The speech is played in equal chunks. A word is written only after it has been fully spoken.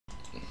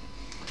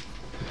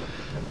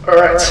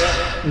Alright,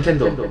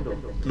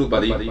 Nintendo. Look,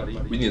 buddy,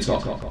 we need to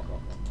talk.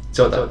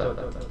 Zelda.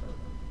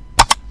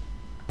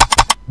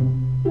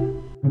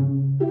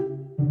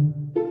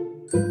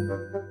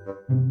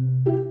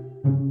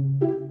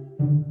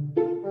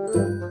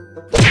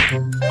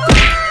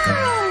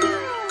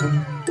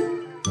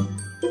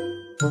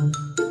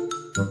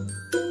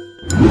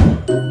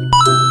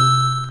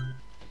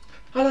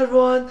 Hello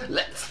everyone,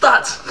 let's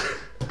start!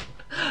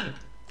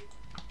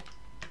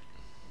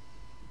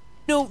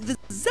 No, the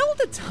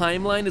Zelda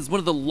timeline is one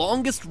of the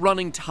longest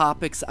running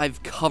topics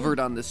I've covered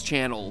on this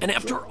channel. And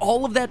after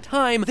all of that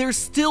time, there's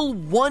still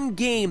one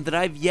game that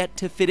I've yet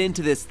to fit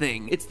into this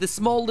thing. It's the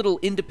small little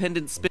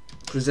independent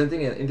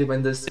Presenting an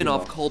independent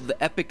spin-off called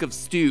The Epic of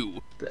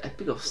Stew. The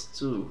Epic of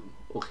Stew?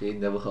 Okay,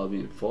 never heard of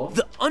it before.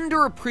 The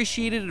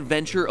underappreciated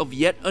adventure of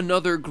yet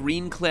another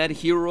green-clad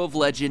hero of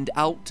legend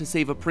out to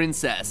save a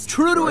princess.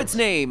 True to its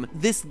name,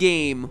 this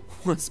game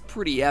was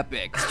pretty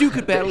epic. Stew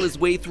could battle his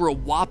way through a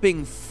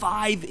whopping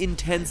 5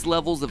 intense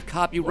levels of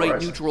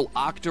copyright-neutral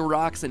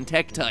Octoroks and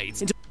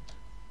Tektites.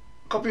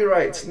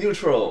 Copyright,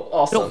 neutral,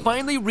 awesome. So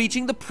finally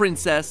reaching the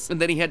princess, and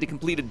then he had to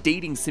complete a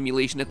dating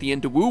simulation at the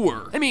end to woo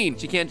her. I mean,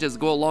 she can't just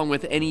go along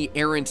with any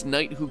errant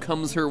knight who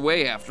comes her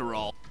way after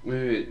all.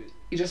 Wait.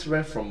 It just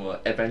went from an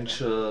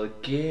adventure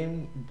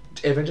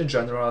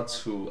genre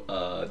to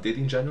a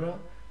dating genre?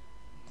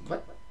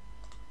 What?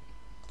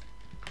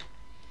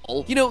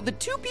 You know, the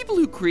two people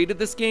who created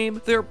this game,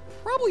 they're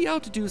probably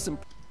out to do some...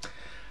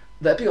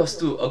 The Epic of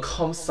Stew, a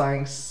com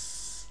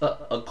science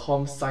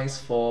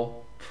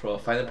 4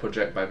 final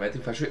project by Matthew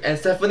Patrick and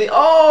Stephanie.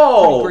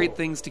 Oh! Great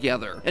things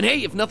together. And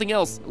hey, if nothing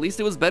else, at least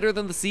it was better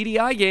than the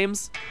CDI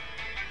games.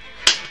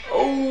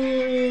 Oh!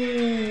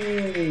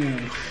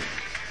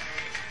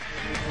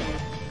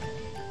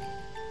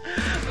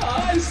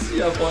 I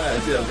see a point, I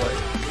see a point.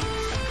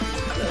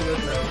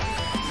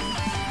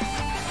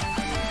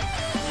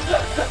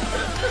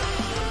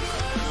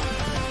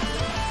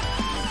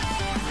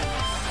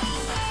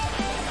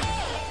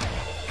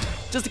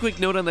 Just a quick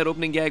note on that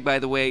opening gag, by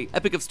the way.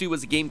 Epic of Stew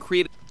was a game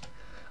created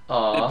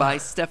by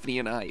Stephanie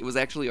and I. It was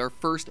actually our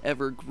first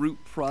ever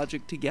group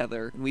project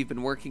together, and we've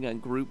been working on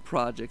group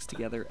projects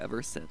together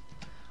ever since.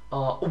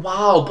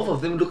 Wow, both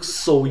of them look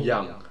so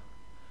young.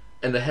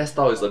 And the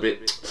hairstyle is a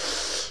bit...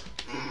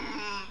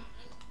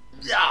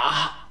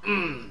 Yeah,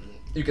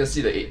 you can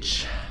see the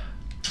age.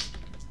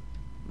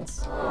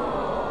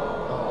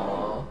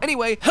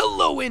 Anyway,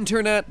 hello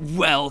internet,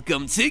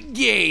 welcome to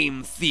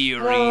Game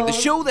Theory, the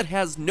show that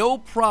has no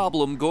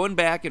problem going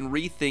back and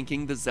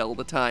rethinking the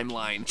Zelda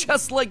timeline.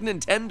 Just like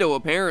Nintendo,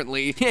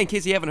 apparently. In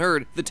case you haven't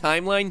heard, the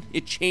timeline,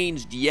 it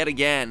changed yet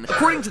again.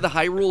 According to the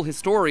Hyrule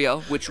Historia,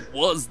 which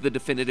was the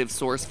definitive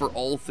source for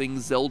all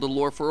things Zelda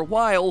lore for a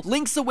while,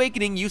 Link's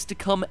Awakening used to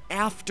come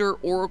after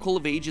Oracle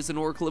of Ages and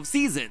Oracle of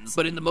Seasons,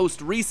 but in the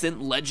most recent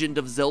Legend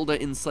of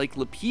Zelda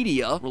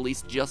Encyclopedia,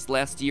 released just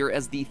last year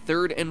as the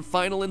third and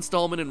final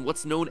installment in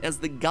what's known as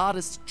the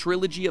Goddess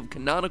Trilogy of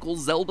canonical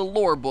Zelda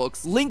lore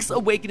books, Link's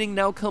Awakening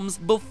now comes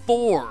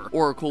before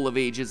Oracle of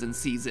Ages and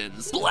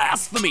Seasons.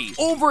 Blasphemy!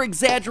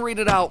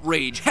 Over-exaggerated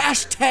outrage!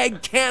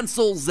 Hashtag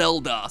cancel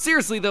Zelda!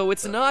 Seriously though,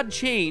 it's an odd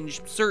change,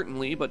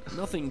 certainly, but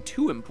nothing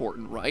too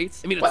important, right?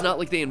 I mean, it's not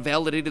like they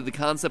invalidated the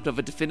concept of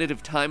a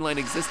definitive timeline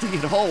existing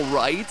at all,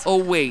 right?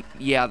 Oh wait,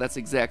 yeah, that's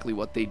exactly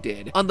what they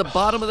did. On the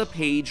bottom of the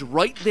page,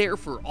 right there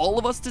for all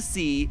of us to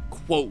see,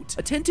 quote,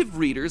 "Attentive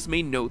readers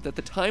may note that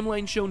the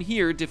timeline shown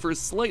here differs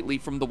slightly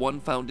from the one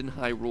found in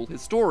Hyrule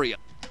Historia."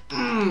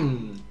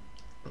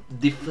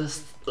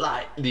 Differs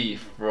slightly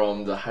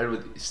from the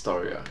Hyrule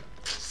Historia.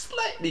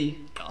 Slightly.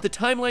 The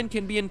timeline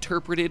can be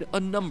interpreted a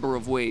number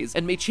of ways,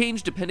 and may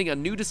change depending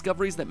on new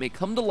discoveries that may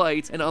come to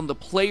light and on the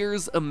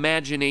player's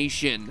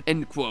imagination,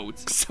 end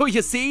quote. So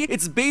you see,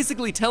 it's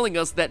basically telling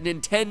us that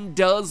Nintendo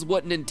does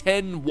what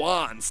Nintendo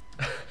wants.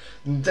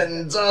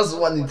 Nintendo does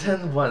what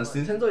Nintendo wants.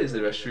 Nintendo is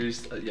the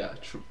restrictions, yeah,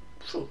 true.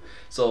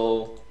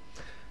 So,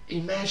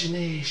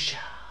 imagination.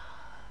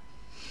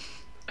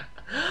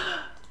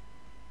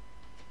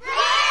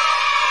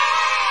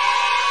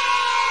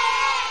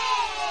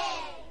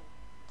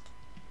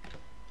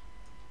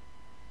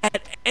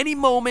 At any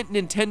moment,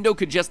 Nintendo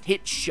could just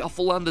hit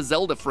shuffle on the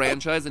Zelda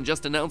franchise and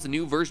just announce a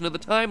new version of the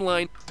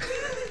timeline.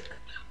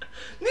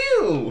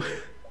 New!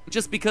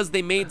 Just because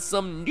they made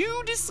some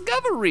new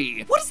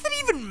discovery. What does that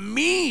even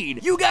mean?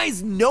 You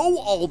guys know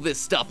all this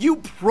stuff. You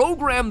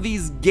program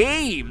these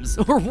games.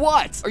 Or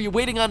what? Are you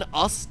waiting on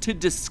us to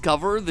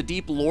discover the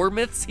deep lore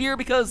myths here?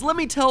 Because let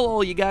me tell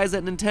all you guys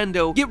at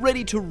Nintendo, get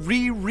ready to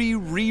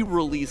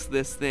re-release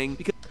this thing.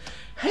 Because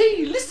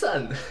hey,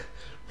 listen!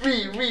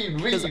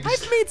 Because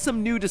I've made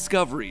some new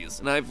discoveries,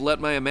 and I've let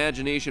my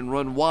imagination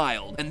run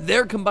wild, and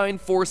their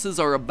combined forces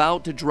are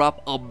about to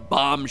drop a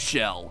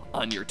bombshell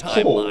on your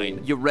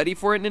timeline. You ready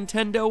for it,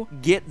 Nintendo?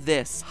 Get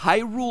this.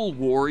 Hyrule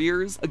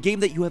Warriors, a game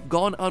that you have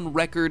gone on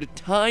record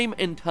time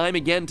and time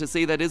again to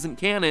say that isn't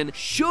canon,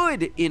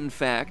 should in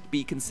fact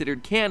be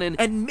considered canon,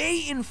 and may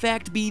in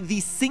fact be the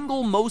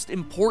single most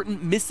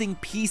important missing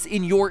piece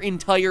in your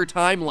entire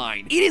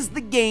timeline. It is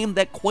the game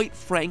that, quite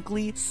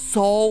frankly,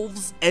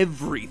 solves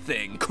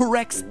everything.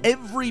 Corrects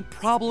every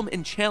problem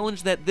and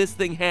challenge that this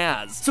thing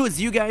has. So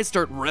as you guys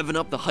start revving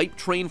up the hype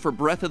train for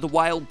Breath of the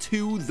Wild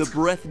 2, the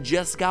breath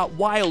just got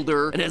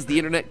wilder, and as the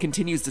internet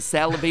continues to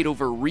salivate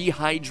over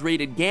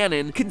rehydrated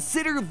Ganon,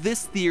 consider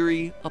this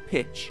theory a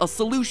pitch, a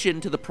solution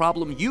to the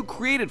problem you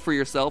created for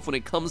yourself when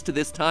it comes to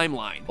this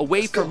timeline. A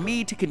way for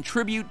me to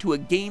contribute to a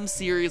game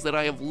series that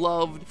I have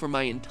loved for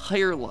my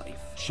entire life.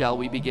 Shall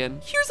we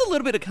begin? Here's a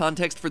little bit of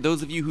context for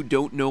those of you who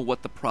don't know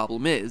what the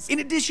problem is. In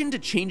addition to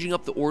changing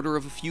up the order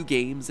of a few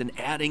games and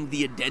adding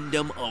the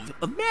addendum of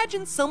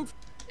imagine something,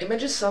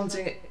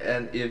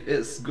 and if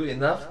it's good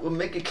enough, we'll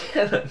make it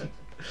canon.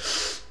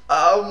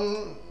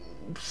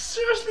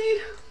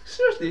 Seriously?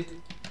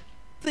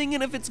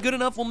 and if it's good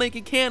enough, we'll make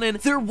it canon.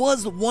 There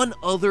was one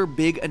other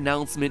big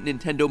announcement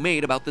Nintendo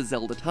made about the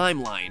Zelda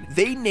timeline.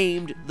 They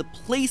named the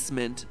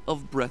placement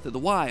of Breath of the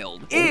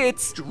Wild.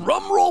 It's,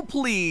 drumroll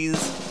please,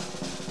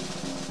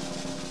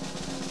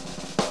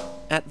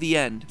 at the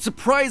end.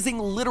 Surprising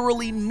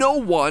literally no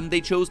one, they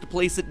chose to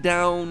place it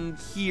down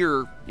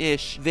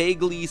here-ish,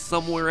 vaguely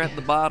somewhere at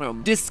the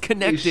bottom,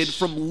 disconnected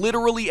from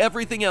literally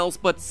everything else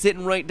but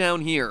sitting right down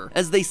here.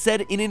 As they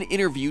said in an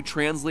interview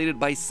translated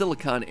by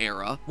Silicon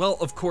Era, well,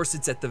 of course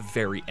it's at the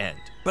very end.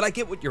 But I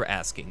get what you're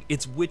asking.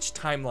 It's which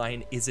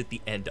timeline is it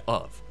the end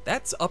of?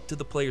 That's up to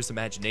the player's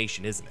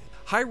imagination, isn't it?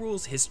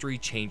 Hyrule's history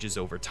changes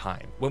over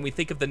time. When we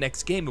think of the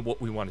next game and what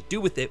we want to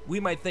do with it, we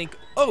might think,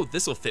 oh,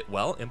 this'll fit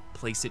well, and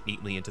place it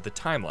neatly into the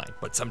timeline.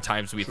 But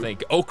sometimes we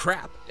think, oh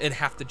crap, and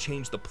have to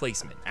change the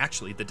placement.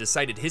 Actually, the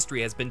decided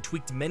history has been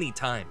tweaked many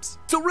times.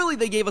 So really,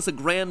 they gave us a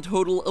grand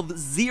total of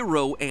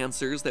 0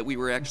 answers that we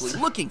were actually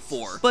looking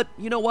for. But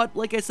you know what?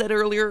 Like I said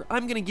earlier,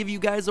 I'm gonna give you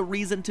guys a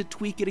reason to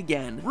tweak it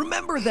again.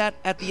 Remember that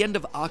at the end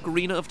of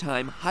Ocarina of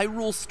Time,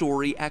 Hyrule's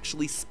story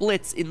actually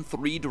splits in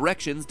 3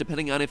 directions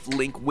depending on if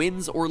Link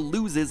wins or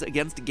loses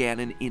against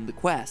Ganon in the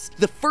quest.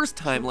 The first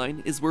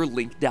timeline is where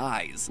Link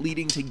dies,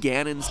 leading to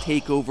Ganon's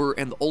takeover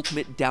and the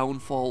ultimate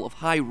downfall of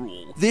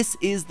Hyrule. This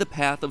is the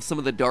path of some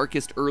of the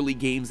darkest early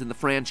games in the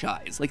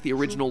franchise, like the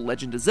original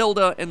Legend of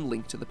Zelda and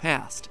Link to the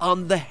Past.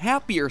 On the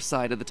happier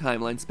side of the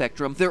timeline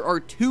spectrum, there are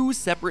 2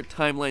 separate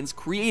timelines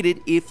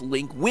created if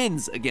Link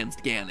wins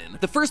against Ganon.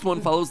 The first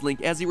one follows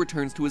Link as he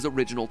returns to his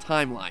original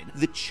timeline,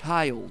 the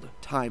Child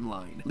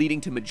timeline,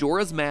 leading to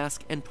Majora's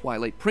Mask and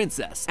Twilight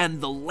Princess, and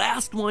the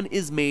last one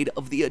is made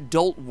of the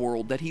adult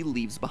world that he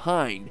leaves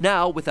behind,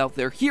 now without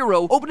their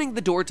hero, opening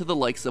the door to the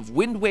likes of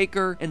Wind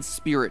Waker and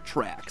Spirit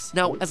Tracks.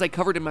 Now, as I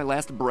covered in my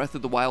last Breath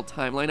of the Wild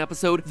timeline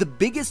episode, the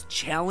biggest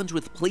challenge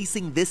with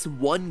placing this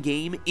one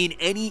game in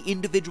any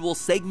individual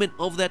segment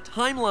of that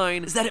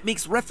timeline is that it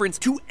makes reference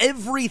to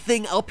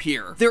everything up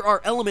here. There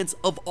are elements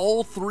of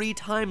all 3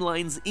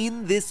 timelines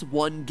in this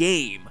one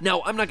game.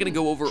 Now, I'm not going to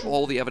go over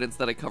all the evidence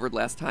that I covered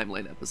last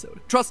timeline episode.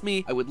 Trust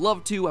me, I would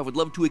love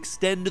to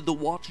extend the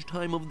watch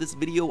time of this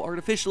video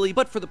artificially,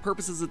 but for the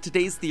purposes of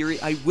today's theory,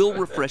 I will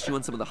refresh you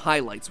on some of the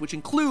highlights, which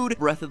include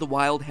Breath of the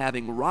Wild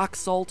having Rock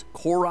Salt,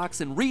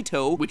 Koroks, and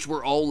Rito, which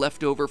were all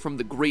left over from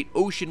the great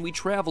ocean we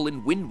travel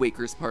in Wind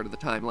Waker's part of the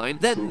timeline.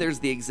 Then there's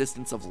the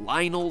existence of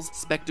Lynel's,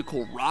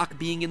 Spectacle Rock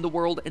being in the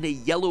world, and a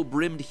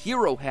yellow-brimmed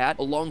hero hat,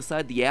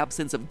 alongside the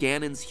absence of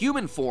Ganon's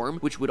human form,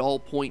 which would all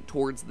point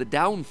towards the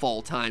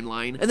Downfall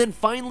timeline. And then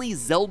finally,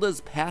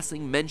 Zelda's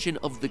passing mention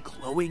of the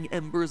glowing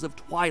embers of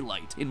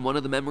Twilight in one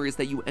of the memories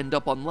that you end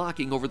up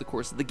unlocking over the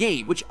course of the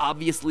game, which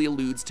obviously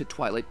alludes to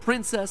Twilight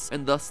Princess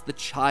and thus the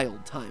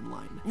Child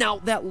timeline. Now,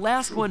 that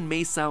last one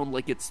may sound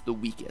like it's the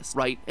weakest,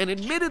 right? And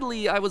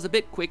admittedly, I was a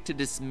bit quick to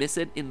dismiss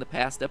it in the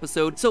past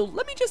episode, so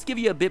let me just give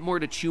you a bit more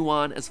to chew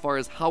on as far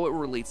as how it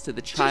relates to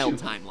the Child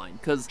timeline,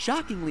 because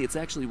shockingly, it's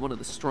actually one of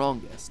the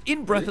strongest.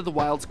 In Breath of the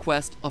Wild's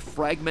quest, A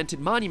Fragmented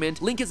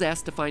Monument, Link is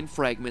asked to find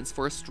fragments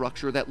for a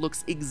structure that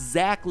looks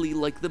exactly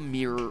like the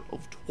Mirror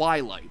of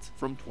Twilight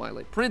from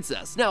Twilight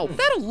Princess. Now,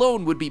 that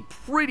alone would be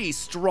pretty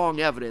strong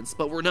evidence,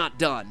 but we're not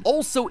done.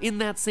 Also in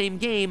that same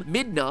game,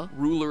 Midna,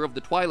 ruler of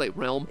the Twilight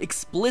Realm,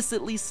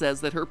 explicitly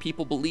says that her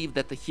people believe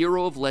that the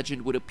hero of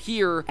legend would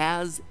appear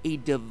as a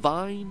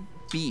divine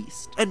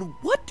beast. And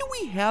what do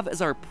we have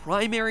as our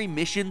primary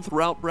mission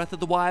throughout Breath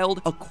of the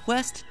Wild? A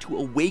quest to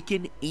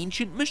awaken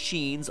ancient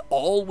machines,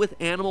 all with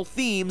animal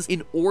themes,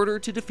 in order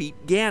to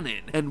defeat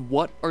Ganon. And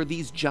what are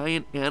these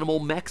giant animal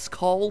mechs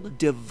called?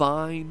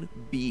 Divine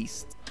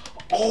beasts.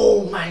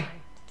 Oh my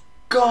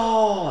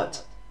god!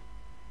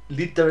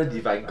 Literal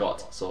divine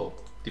god, so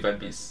divine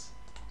beast.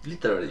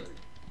 Literally.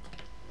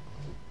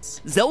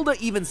 Zelda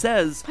even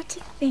says, but to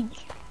think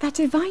that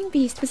divine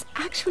beast was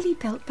actually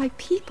built by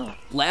people.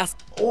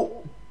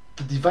 Oh,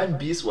 the divine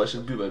beasts were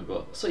actually built by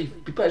people. So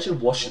if people actually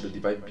worship the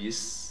divine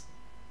beasts,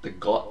 the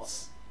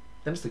gods,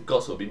 that means the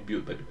gods were being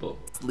built by people.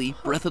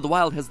 Breath of the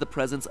Wild has the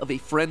presence of a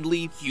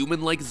friendly,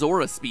 human-like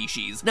Zora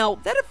species. Now,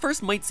 that at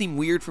first might seem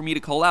weird for me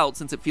to call out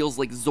since it feels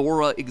like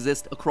Zora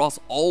exist across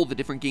all the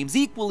different games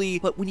equally,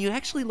 but when you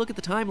actually look at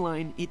the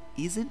timeline, it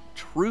isn't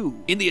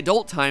true. In the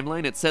adult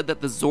timeline, it said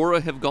that the Zora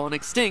have gone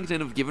extinct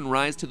and have given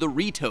rise to the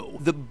Rito,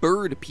 the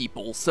bird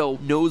people, so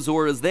no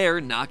Zoras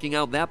there, knocking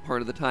out that part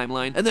of the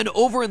timeline. And then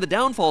over in the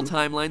Downfall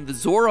timeline, the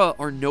Zora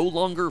are no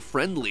longer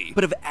friendly,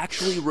 but have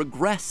actually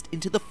regressed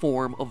into the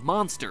form of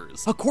monsters.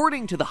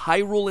 According to the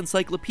Hyrule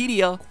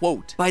Encyclopedia,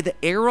 quote, "By the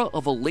era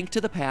of A Link to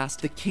the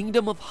Past, the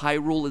kingdom of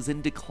Hyrule is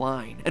in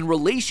decline, and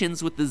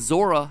relations with the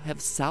Zora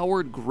have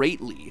soured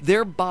greatly.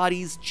 Their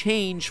bodies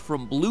change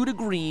from blue to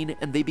green,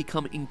 and they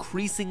become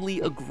increasingly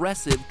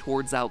aggressive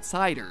towards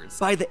outsiders.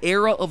 By the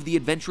era of the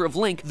Adventure of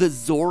Link, the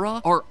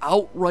Zora are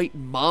outright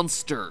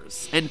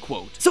monsters," end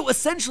quote. So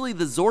essentially,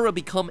 the Zora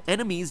become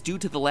enemies due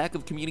to the lack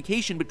of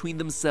communication between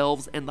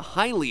themselves and the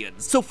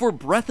Hylians. So for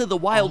Breath of the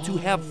Wild to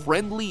have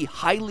friendly,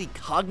 highly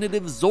cognitive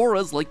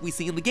Zoras like we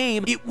see in the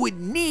game, it would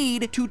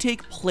need to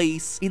take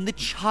place in the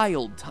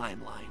child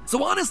timeline.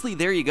 So honestly,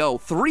 there you go.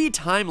 3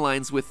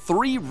 timelines with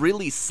 3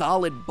 really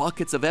solid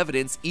buckets of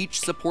evidence,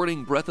 each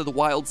supporting Breath of the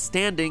Wild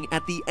standing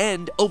at the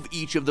end of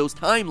each of those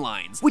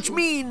timelines. Which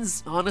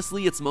means,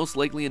 honestly, it's most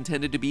likely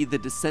intended to be the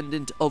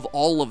descendant of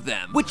all of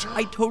them. Which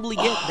I totally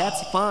get,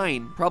 that's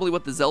fine. Probably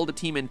what the Zelda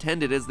team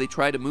intended as they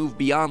try to move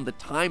beyond the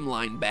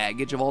timeline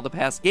baggage of all the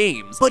past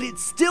games. But it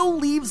still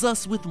leaves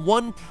us with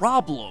one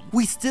problem.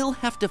 We still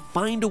have to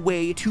find a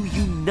way to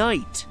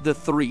unite the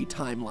 3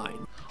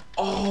 timelines.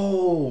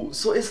 Oh,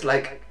 so it's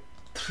like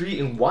 3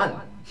 in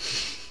 1.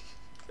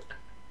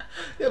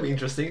 That'll be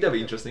interesting, that'll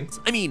be interesting.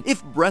 I mean,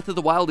 if Breath of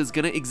the Wild is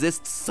gonna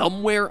exist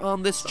somewhere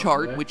on this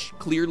chart, which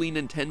clearly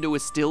Nintendo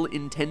is still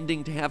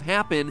intending to have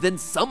happen, then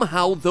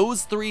somehow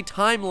those 3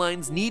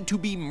 timelines need to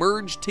be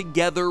merged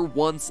together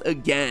once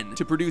again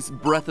to produce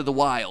Breath of the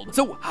Wild.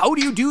 So how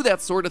do you do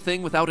that sort of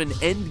thing without an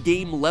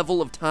endgame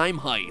level of time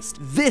heist?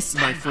 This,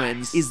 my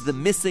friends, is the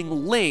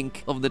missing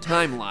link of the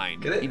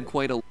timeline. Get it? In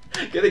quite a...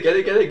 Get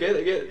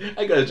it.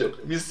 I got a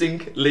joke.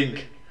 Missing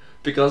link.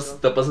 Because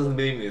the person's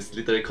name is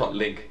literally called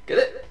Link. Get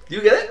it? Do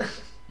you get it?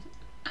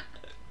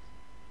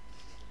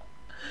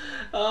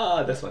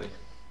 Ah, that's funny.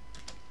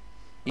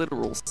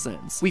 Literal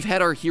sense. We've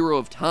had our hero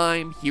of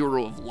time,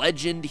 hero of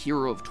legend,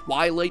 hero of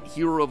twilight,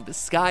 hero of the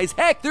skies.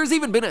 Heck, there's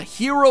even been a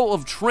hero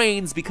of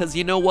trains because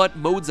you know what?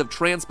 Modes of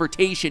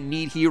transportation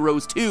need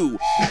heroes too.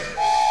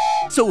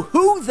 So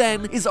who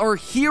then is our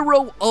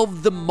hero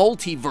of the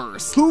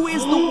multiverse? Who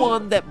is the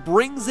one that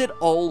brings it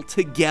all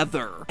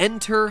together?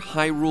 Enter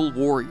Hyrule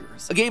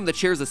Warriors, a game that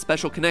shares a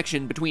special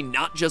connection between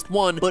not just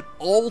one, but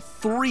all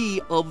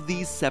 3 of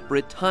these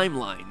separate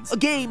timelines. A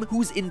game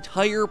whose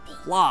entire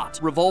plot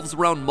revolves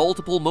around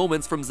multiple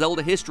moments from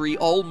Zelda history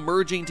all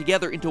merging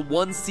together into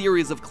one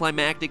series of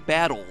climactic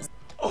battles.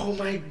 Oh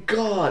my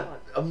god,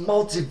 a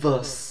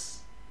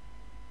multiverse.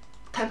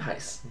 Time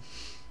heist.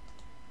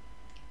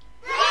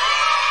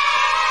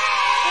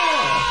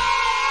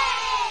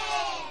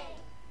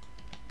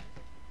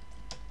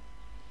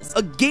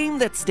 A game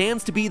that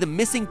stands to be the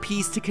missing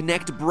piece to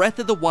connect Breath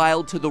of the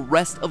Wild to the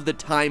rest of the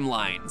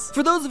timelines.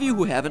 For those of you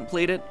who haven't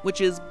played it,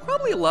 which is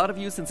probably a lot of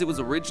you since it was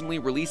originally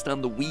released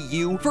on the Wii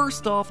U,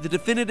 first off, the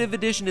definitive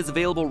edition is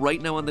available right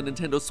now on the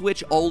Nintendo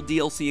Switch, all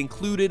DLC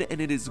included,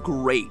 and it is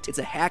great. It's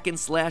a hack and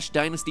slash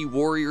Dynasty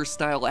Warrior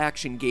style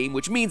action game,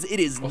 which means it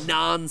is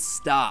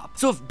non-stop.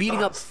 So if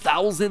beating up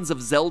thousands of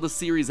Zelda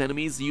series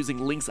enemies using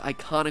Link's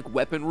iconic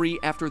weaponry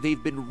after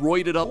they've been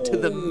roided up to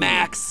the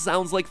max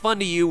sounds like fun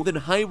to you, then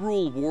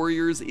Hyrule Warriors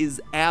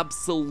is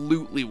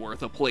absolutely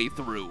worth a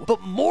playthrough.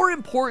 But more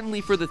importantly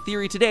for the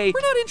theory today,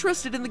 we're not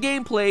interested in the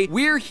gameplay,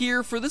 we're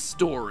here for the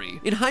story.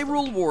 In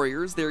Hyrule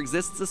Warriors, there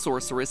exists a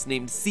sorceress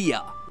named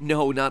Sia.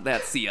 No, not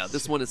that Sia.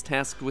 This one is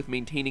tasked with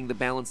maintaining the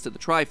balance to the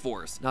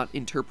Triforce, not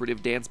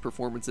interpretive dance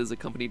performances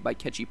accompanied by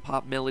catchy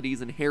pop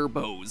melodies and hair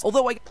bows.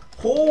 Although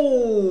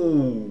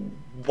Oh,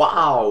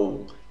 wow.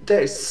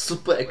 That is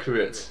super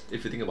accurate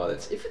if you think about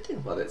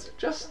it.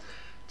 Just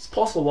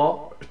pause for a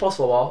while,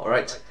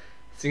 alright?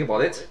 Think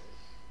about it.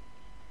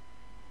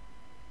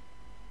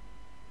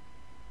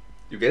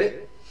 You get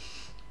it?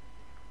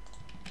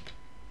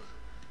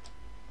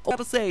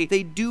 gotta say,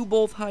 they do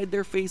both hide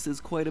their faces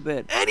quite a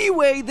bit.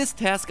 Anyway, this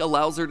task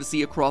allows her to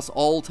see across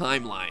all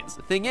timelines.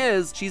 The thing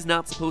is, she's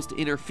not supposed to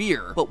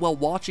interfere, but while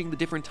watching the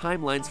different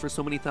timelines for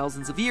so many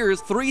thousands of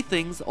years, 3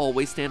 things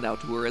always stand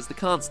out to her as the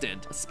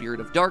constant: a spirit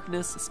of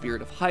darkness, a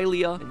spirit of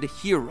Hylia, and a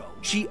hero.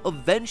 She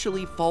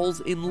eventually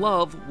falls in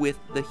love with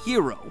the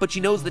hero, but she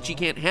knows that she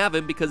can't have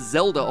him because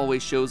Zelda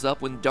always shows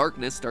up when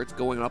darkness starts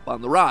going up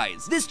on the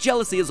rise. This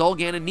jealousy is all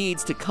Ganon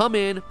needs to come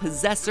in,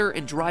 possess her,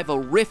 and drive a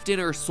rift in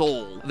her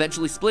soul,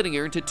 eventually splitting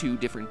her into two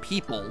different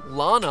people.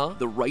 Lana,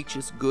 the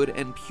righteous, good,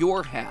 and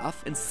pure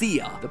half, and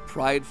Sia, the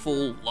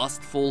prideful,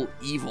 lustful,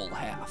 evil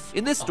half.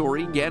 In this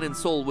story, Ganon's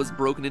soul was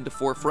broken into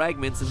 4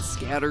 fragments and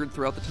scattered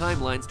throughout the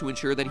timelines to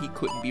ensure that he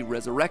couldn't be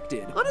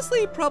resurrected.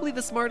 Honestly, probably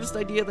the smartest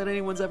idea that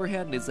anyone's ever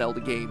had in a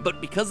Zelda game. But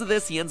because of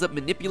this, he ends up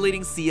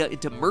manipulating Sia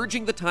into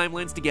merging the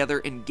timelines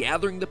together and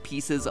gathering the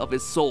pieces of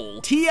his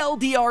soul.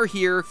 TLDR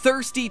here,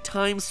 thirsty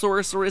time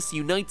sorceress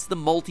unites the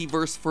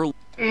multiverse for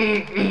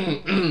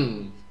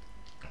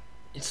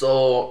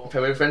So,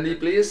 family friendly,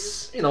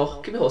 please, you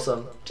know, keep it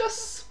wholesome.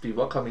 Just be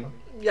welcoming.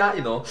 Yeah,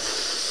 you know.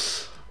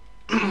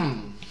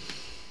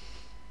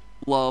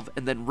 love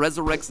and then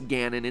resurrects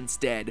Ganon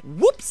instead.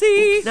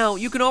 Whoopsie! Now,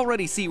 you can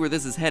already see where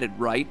this is headed,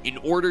 right? In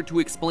order to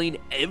explain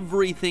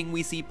everything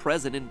we see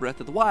present in Breath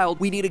of the Wild,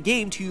 we need a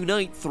game to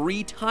unite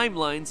 3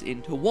 timelines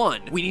into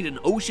one. We need an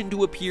ocean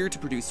to appear to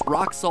produce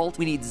rock salt.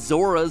 We need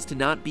Zoras to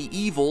not be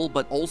evil,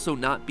 but also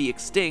not be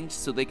extinct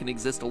so they can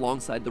exist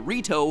alongside the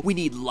Rito. We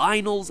need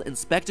Lynels and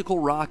Spectacle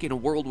Rock in a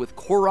world with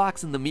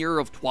Koroks and the Mirror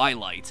of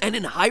Twilight. And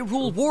in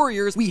Hyrule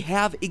Warriors, we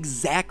have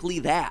exactly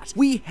that.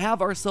 We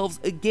have ourselves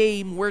a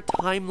game where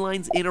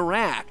timelines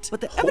interact.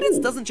 But the evidence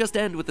doesn't just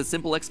end with a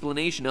simple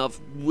explanation of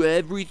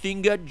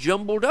everything got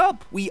jumbled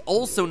up. We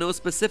also know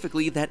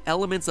specifically that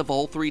elements of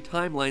all 3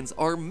 timelines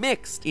are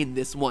mixed in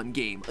this one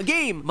game. A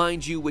game,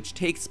 mind you, which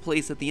takes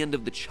place at the end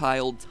of the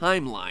Child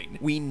timeline.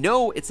 We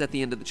know it's at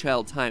the end of the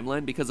Child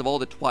timeline because of all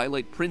the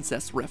Twilight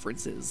Princess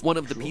references. One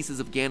of the pieces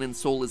of Ganon's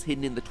soul is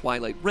hidden in the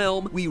Twilight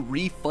Realm. We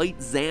refight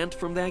Zant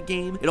from that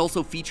game. It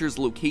also features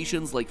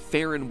locations like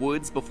Faron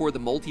Woods before the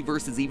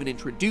multiverse is even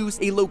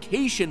introduced. A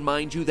location,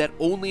 mind you, that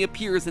only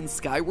appears in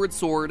Skyward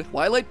Sword,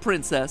 Twilight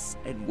Princess,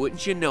 and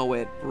wouldn't you know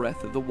it,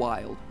 Breath of the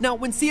Wild. Now,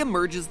 when Sia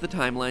merges the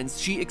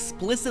timelines, she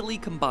explicitly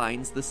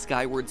combines the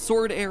Skyward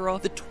Sword era,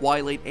 the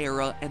Twilight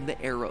era, and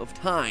the Era of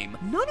Time,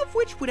 none of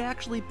which would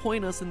actually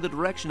point us in the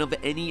direction of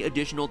any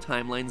additional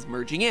timelines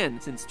merging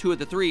in, since 2 of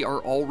the 3 are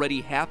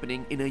already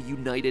happening in a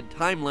united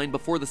timeline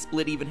before the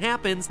split even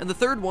happens, and the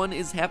 3rd one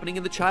is happening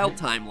in the Child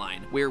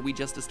timeline, where we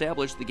just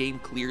established the game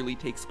clearly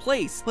takes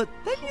place. But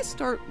then you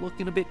start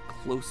looking a bit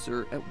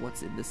closer at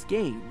what's in this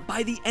game.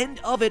 By the end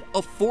of it,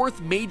 a 4th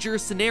major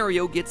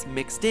scenario gets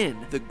mixed in.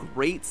 The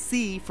Great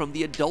Sea from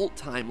the adult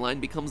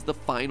timeline becomes the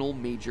final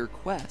major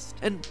quest.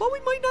 And while we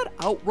might not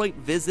outright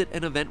visit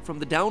an event from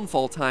the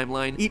Downfall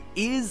timeline, it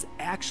is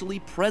actually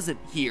present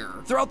here.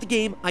 Throughout the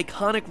game,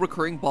 iconic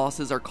recurring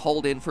bosses are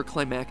called in for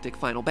climactic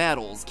final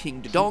battles.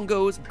 King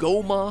Dodongo's,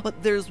 Goma,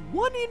 but there's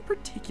one in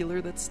particular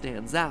that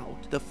stands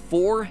out. The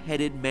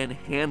 4-headed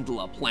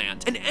Manhandla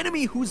plant, an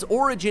enemy whose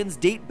origins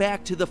date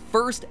back to the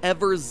first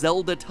ever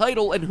Zelda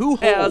title and who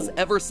has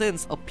ever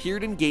since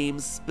appeared in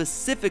games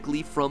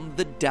specifically from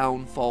the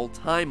Downfall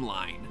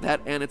timeline.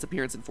 That and its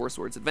appearance in Four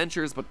Swords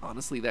Adventures, but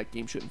honestly that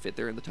game shouldn't fit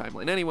there in the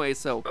timeline anyway,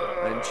 so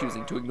I'm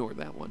choosing to ignore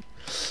that one.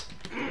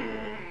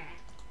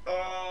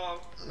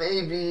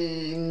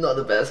 Maybe not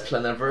the best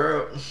plan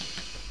ever.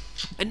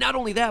 And not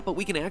only that, but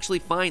we can actually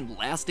find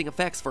lasting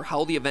effects for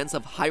how the events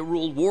of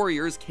Hyrule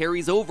Warriors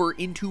carries over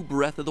into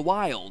Breath of the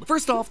Wild.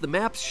 First off, the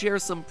maps share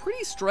some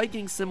pretty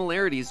striking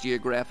similarities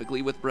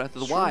geographically with Breath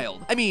of the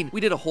Wild. I mean,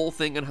 we did a whole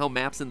thing on how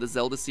maps in the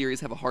Zelda series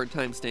have a hard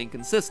time staying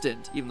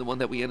consistent. Even the one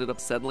that we ended up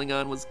settling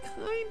on was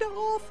kinda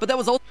off, but that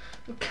was also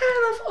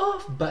Kind of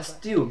off, but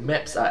still,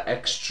 maps are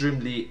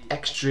extremely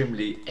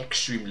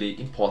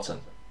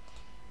important.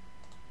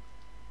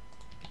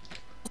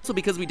 also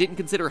because we didn't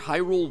consider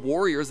Hyrule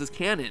Warriors as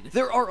canon.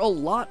 There are a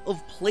lot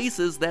of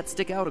places that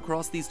stick out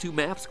across these 2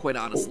 maps, quite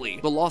honestly.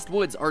 The Lost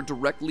Woods are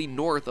directly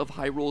north of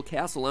Hyrule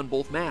Castle on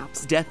both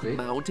maps. Death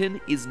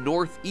Mountain is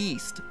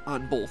northeast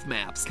on both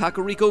maps.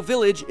 Kakariko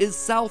Village is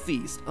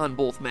southeast on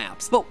both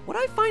maps. But what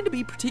I find to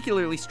be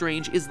particularly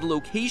strange is the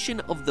location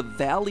of the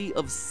Valley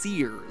of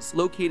Seers,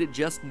 located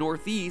just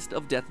northeast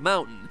of Death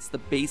Mountain. It's the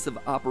base of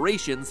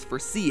operations for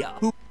Sia,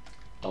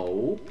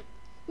 who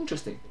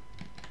Interesting.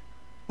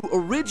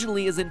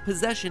 originally is in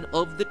possession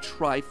of the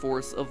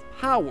Triforce of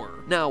Power.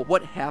 Now,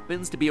 what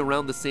happens to be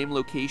around the same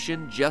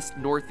location just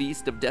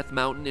northeast of Death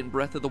Mountain in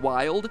Breath of the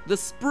Wild? The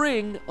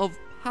Spring of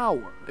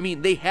Power. I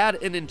mean, they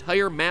had an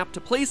entire map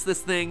to place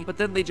this thing, but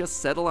then they just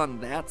settle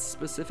on that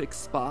specific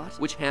spot,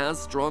 which has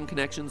strong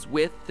connections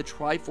with the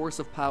Triforce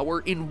of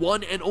Power in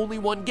one and only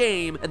one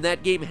game, and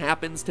that game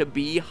happens to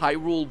be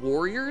Hyrule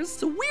Warriors?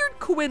 It's a weird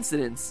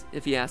coincidence,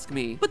 if you ask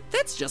me. But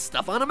that's just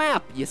stuff on a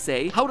map, you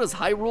say. How does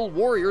Hyrule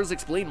Warriors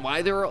explain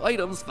why there are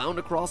items found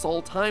across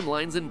all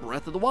timelines in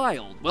Breath of the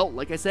Wild? Well,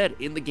 like I said,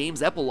 in the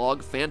game's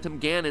epilogue, Phantom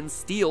Ganon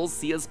steals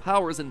Sia's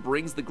powers and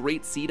brings the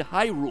Great Sea to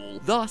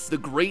Hyrule. Thus, the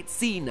Great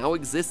Sea now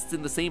exists exists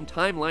in the same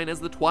timeline as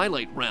the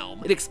Twilight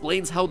Realm. It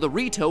explains how the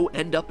Rito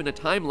end up in a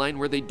timeline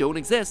where they don't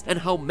exist, and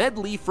how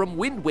Medley from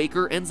Wind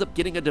Waker ends up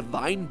getting a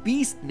divine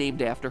beast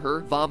named after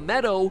her,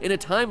 Vamedo, in a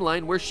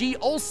timeline where she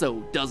also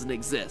doesn't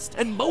exist.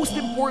 And most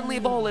importantly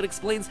of all, it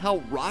explains how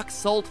rock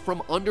salt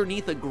from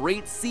underneath a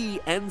great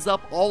sea ends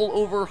up all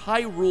over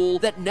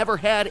Hyrule that never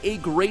had a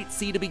great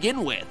sea to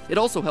begin with. It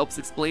also helps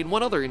explain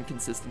one other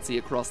inconsistency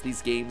across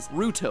these games: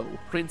 Ruto,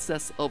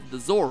 Princess of the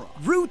Zora.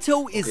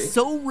 Ruto is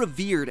so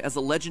revered as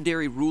a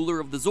legendary ruler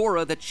of the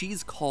Zora that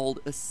she's called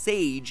a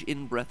sage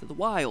in Breath of the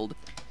Wild.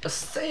 A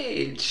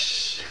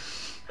sage.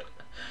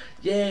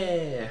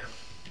 Yeah.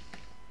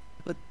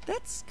 But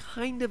that's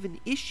kind of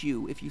an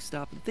issue if you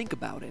stop and think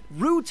about it.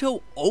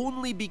 Ruto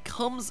only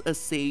becomes a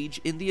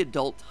sage in the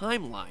adult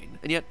timeline,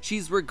 and yet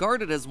she's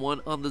regarded as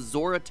one on the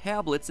Zora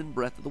tablets in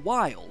Breath of the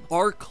Wild.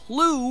 Our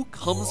clue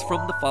comes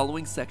from the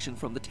following section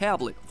from the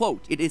tablet.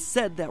 Quote, "It is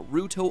said that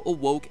Ruto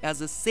awoke as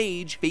a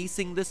sage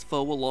facing this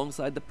foe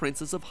alongside the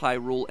Princess of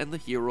Hyrule and the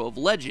hero of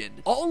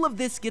legend." All of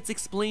this gets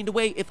explained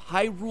away if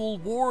Hyrule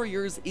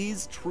Warriors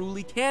is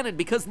truly canon,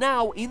 because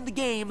now, in the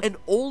game, an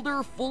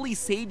older, fully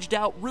saged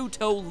out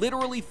Ruto literally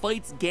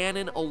fights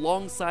Ganon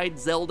alongside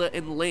Zelda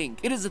and Link.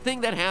 It is a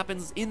thing that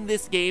happens in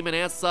this game, and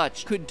as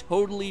such, could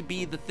totally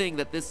be the thing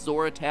that this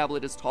Zora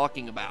tablet is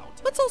talking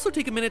about. Let's also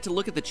take a minute to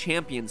look at the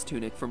Champion's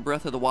Tunic from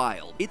Breath of the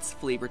Wild. Its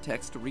flavor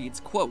text reads,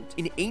 quote,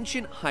 "In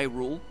ancient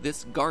Hyrule,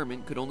 this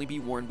garment could only be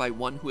worn by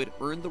one who had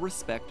earned the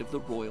respect of the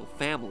royal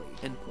family,"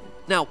 end quote.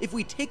 Now, if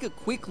we take a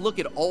quick look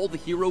at all the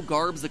hero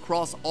garbs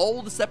across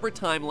all the separate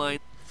timelines,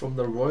 From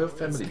the royal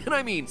family. and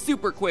I mean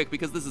super quick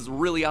because this is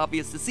really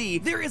obvious to see,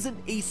 there isn't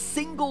a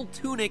single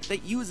tunic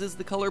that uses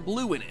the color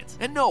blue in it.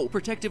 And no,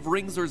 protective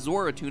rings or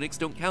Zora tunics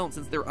don't count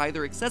since they're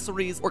either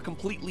accessories or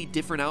completely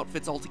different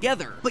outfits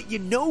altogether. But you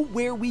know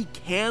where we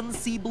can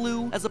see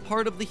blue as a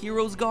part of the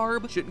hero's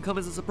garb? Shouldn't come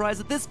as a surprise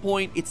at this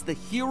point, it's the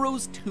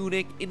hero's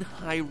tunic in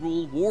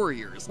Hyrule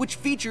Warriors, which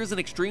features an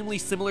extremely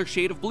similar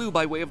shade of blue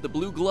by way of the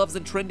blue gloves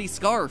and trendy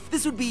scarf.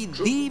 This would be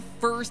the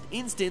first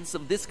instance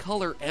of this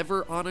color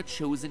ever on a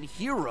chosen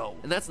hero.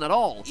 And that's not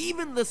all.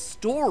 Even the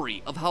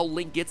story of how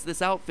Link gets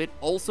this outfit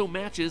also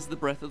matches the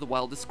Breath of the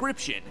Wild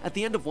description. At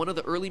the end of one of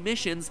the early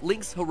missions,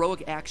 Link's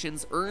heroic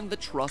actions earn the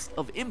trust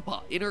of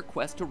Impa in her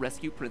quest to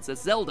rescue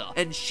Princess Zelda,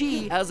 and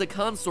she, as a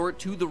consort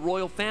to the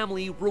royal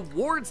family,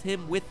 rewards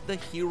him with the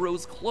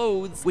hero's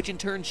clothes, which in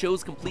turn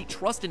shows complete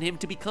trust in him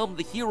to become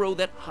the hero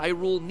that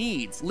Hyrule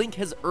needs. Link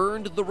has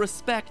earned the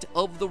respect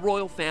of the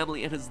royal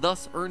family and has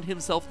thus earned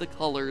himself the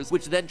colors,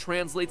 which then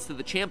translates to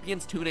the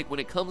Champion's Tunic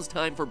when it comes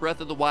time for Breath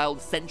of the Wild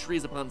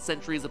centuries upon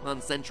centuries upon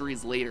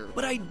centuries later.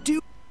 But I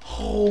do—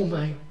 Oh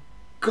my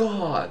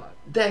god,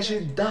 that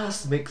actually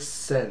does make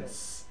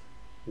sense.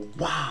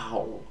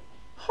 Wow.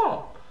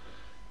 Huh.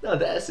 Now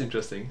that's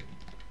interesting.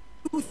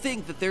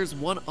 think that there's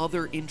one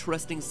other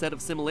interesting set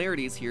of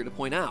similarities here to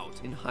point out.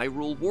 In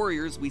Hyrule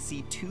Warriors, we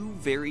see two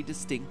very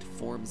distinct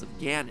forms of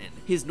Ganon.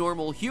 His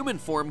normal human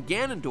form,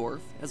 Ganondorf,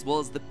 as well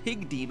as the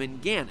pig demon,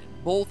 Ganon.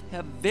 Both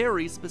have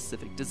very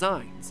specific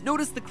designs.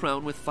 Notice the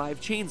crown with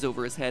 5 chains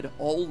over his head,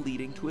 all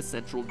leading to a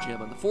central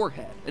gem on the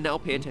forehead. And now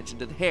pay attention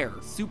to the hair,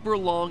 super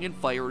long and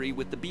fiery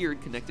with the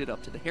beard connected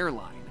up to the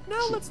hairline.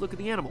 Now let's look at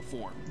the animal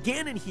form.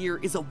 Ganon here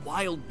is a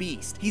wild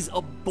beast. He's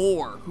a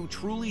boar who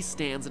truly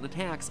stands and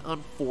attacks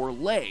on 4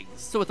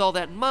 legs. So with all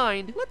that in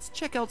mind, let's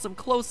check out some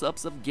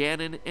close-ups of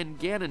Ganon and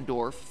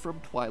Ganondorf from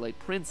Twilight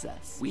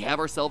Princess. We have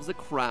ourselves a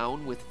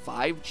crown with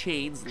 5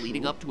 chains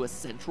leading up to a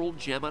central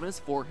gem on his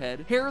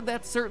forehead, hair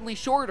that's certainly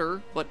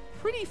shorter, but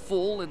pretty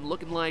full and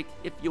looking like,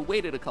 if you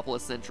waited a couple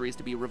of centuries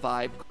to be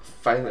revived,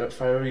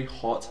 fiery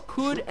hot,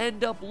 could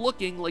end up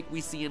looking like we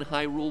see in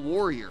Hyrule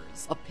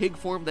Warriors. A pig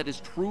form that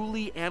is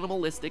truly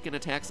animalistic and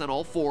attacks on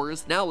all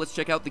 4s. Now let's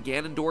check out the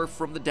Ganondorf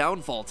from the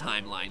Downfall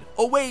timeline.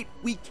 Oh wait,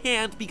 we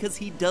can't because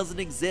he doesn't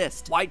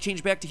exist. Why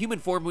change back to human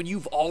form when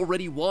you've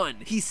already won?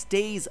 He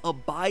stays a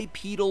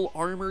bipedal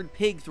armored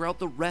pig throughout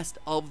the rest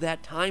of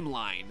that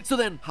timeline. So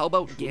then, how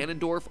about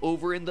Ganondorf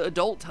over in the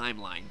adult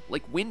timeline,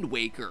 like Wind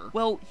Waker?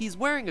 Well, he's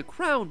wearing a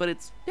crown, but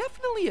it's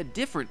definitely a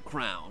different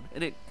crown,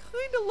 and it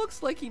kinda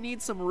looks like he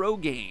needs some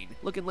Rogaine.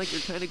 Looking like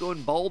you're kinda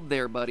going bald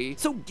there, buddy.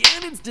 So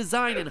Ganon's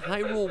design in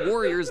Hyrule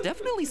Warriors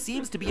definitely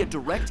seems to be a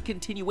direct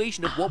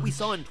continuation of what we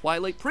saw in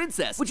Twilight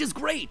Princess, which is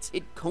great.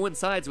 It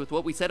coincides with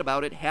what we said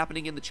about it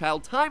happening in the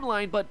child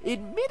timeline, but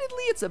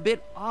admittedly it's a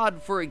bit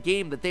odd for a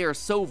game that they are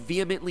so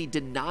vehemently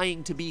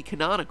denying to be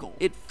canonical.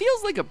 It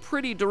feels like a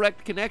pretty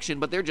direct connection,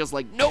 but they're just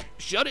like, nope,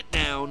 shut it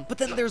down. But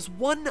then there's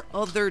one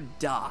other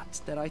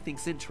dot that I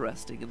think's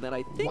interesting and that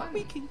I think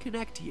we can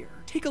connect here.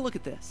 Take a look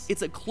at this.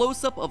 It's a close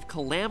close-up of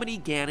Calamity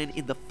Ganon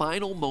in the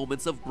final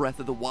moments of Breath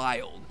of the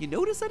Wild. You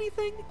notice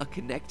anything? A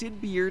connected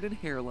beard and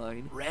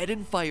hairline, red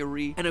and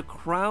fiery, and a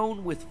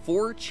crown with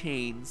 4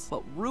 chains,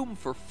 but room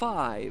for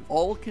 5,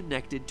 all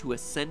connected to a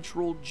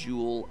central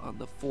jewel on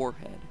the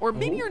forehead. Or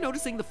maybe you're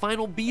noticing the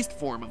final beast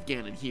form of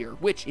Ganon here,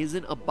 which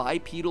isn't a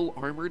bipedal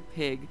armored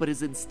pig, but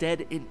is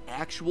instead an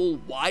actual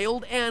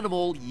wild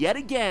animal, yet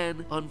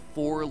again, on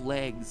 4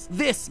 legs.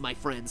 This, my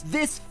friends,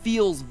 this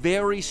feels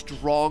very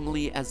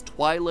strongly as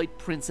Twilight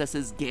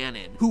Princess's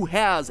Ganon, who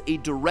has a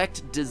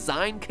direct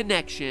design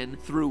connection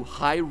through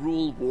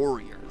Hyrule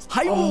Warriors.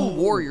 Hyrule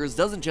Warriors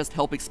doesn't just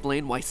help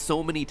explain why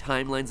so many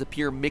timelines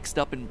appear mixed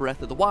up in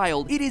Breath of the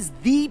Wild, it is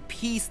the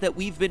piece that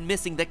we've been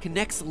missing that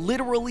connects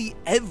literally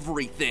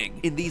everything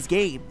in these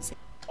games.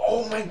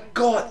 Oh my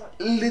god,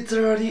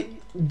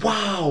 literally,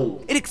 wow!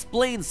 It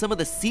explains some of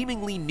the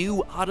seemingly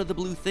new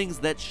out-of-the-blue things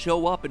that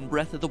show up in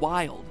Breath of the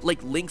Wild,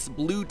 like Link's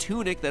blue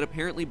tunic that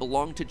apparently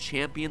belonged to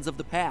champions of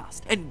the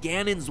past, and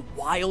Ganon's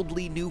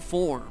wildly new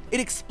form. It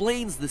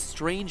explains the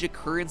strange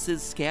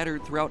occurrences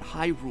scattered throughout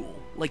Hyrule,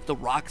 like the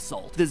rock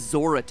salt, the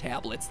Zora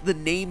tablets, the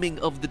naming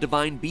of the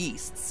divine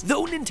beasts.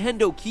 Though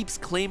Nintendo keeps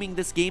claiming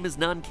this game is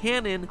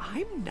non-canon,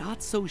 I'm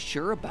not so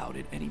sure about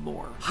it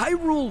anymore.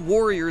 Hyrule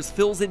Warriors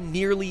fills in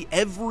nearly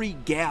every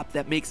gap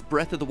that makes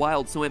Breath of the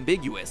Wild so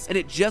ambiguous, and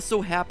it just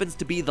so happens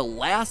to be the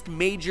last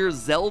major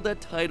Zelda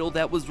title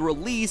that was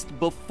released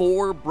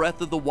before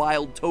Breath of the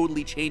Wild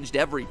totally changed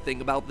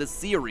everything about this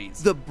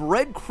series. The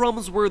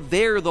breadcrumbs were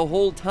there the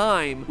whole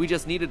time, we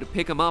just needed to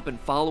pick them up and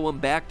follow them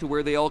back to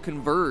where they all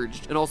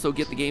converged, and also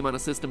get the game on a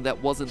system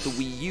that wasn't the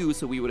Wii U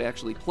so we would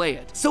actually play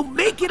it. So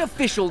make it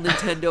official,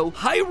 Nintendo.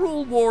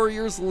 Hyrule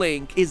Warriors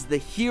Link is the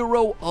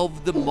hero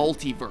of the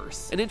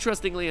multiverse. And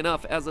interestingly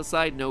enough, as a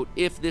side note,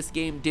 if this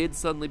game did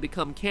suddenly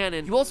become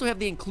canon, you also have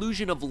the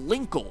inclusion of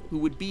Linkle, who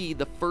would be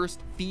the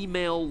first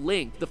female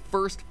Link, the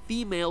first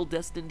female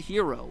destined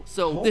hero.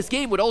 So this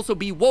game would also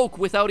be woke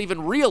without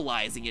even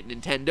realizing it,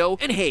 Nintendo.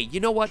 And hey, you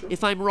know what?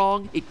 If I'm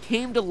wrong, it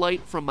came to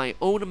light from my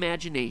own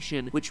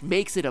imagination, which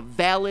makes it a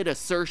valid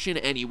assertion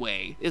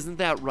anyway. Isn't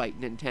that right,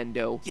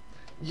 Nintendo?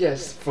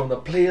 Yes, from the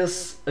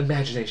player's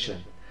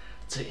imagination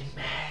to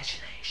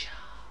imagination.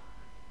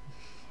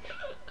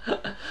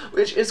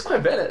 Which is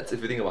quite valid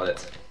if you think about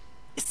it.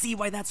 See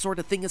why that sort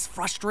of thing is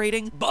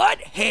frustrating?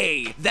 But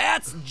hey,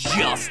 that's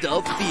just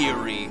a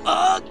theory.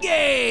 A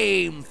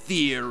game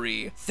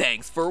theory.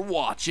 Thanks for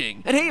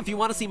watching. And hey, if you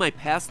want to see my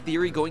past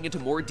theory going into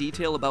more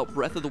detail about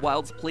Breath of the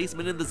Wild's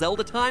placement in the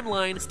Zelda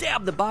timeline,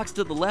 stab the box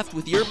to the left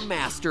with your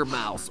master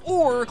mouse,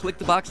 or click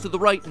the box to the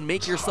right and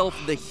make yourself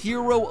the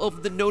hero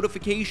of the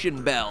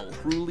notification bell.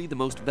 Truly the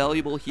most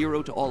valuable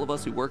hero to all of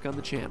us who work on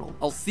the channel.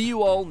 I'll see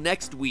you all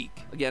next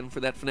week, again for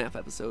that FNAF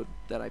episode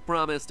that I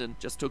promised and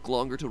just took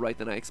longer to write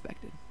than I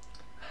expected.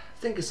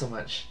 Thank you so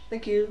much.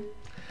 Thank you.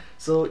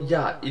 So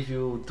yeah, if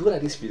you do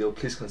like this video,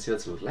 please consider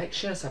to like,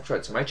 share, and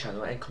subscribe to my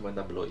channel and comment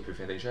down below if you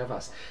think that you have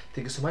us.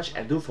 Thank you so much,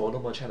 and do follow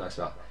my channel as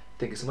well.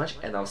 Thank you so much,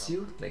 and I'll see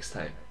you next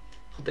time.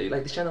 Hope that you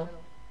like this channel.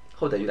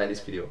 Hope that you like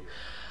this video.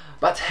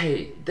 But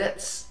hey,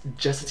 that's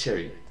just a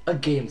theory, a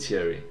game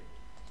theory.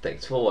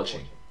 Thanks for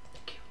watching.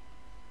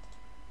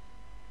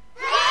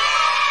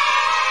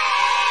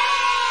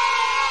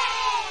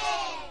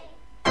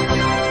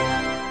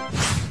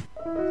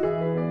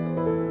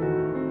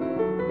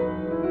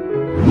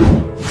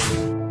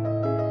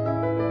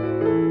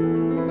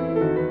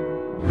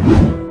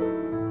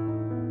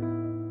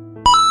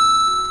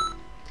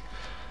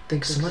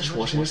 Thanks so much for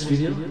watching this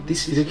video.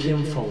 This video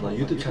came from my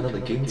YouTube channel,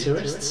 The Game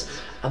Theorists.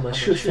 I'm a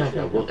huge fan of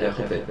my work and I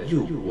hope that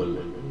you will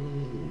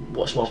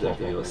watch more of my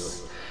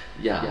videos.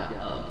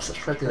 Yeah,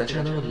 subscribe to the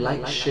channel,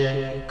 like,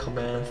 share,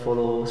 comment,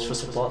 follow, show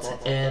support,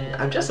 and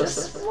I'm just a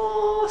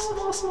small,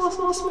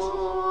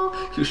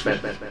 huge fan.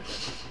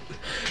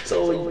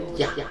 So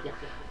yeah,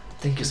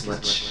 thank you so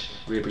much.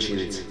 We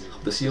appreciate it.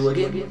 Hope to see you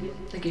again.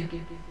 Thank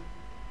you.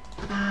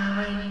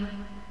 Bye.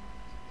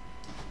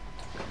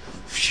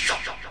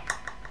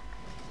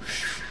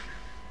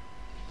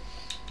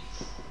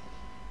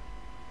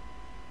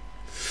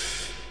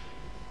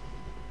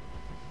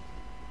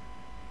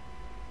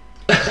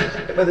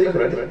 Am I doing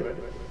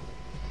correctly?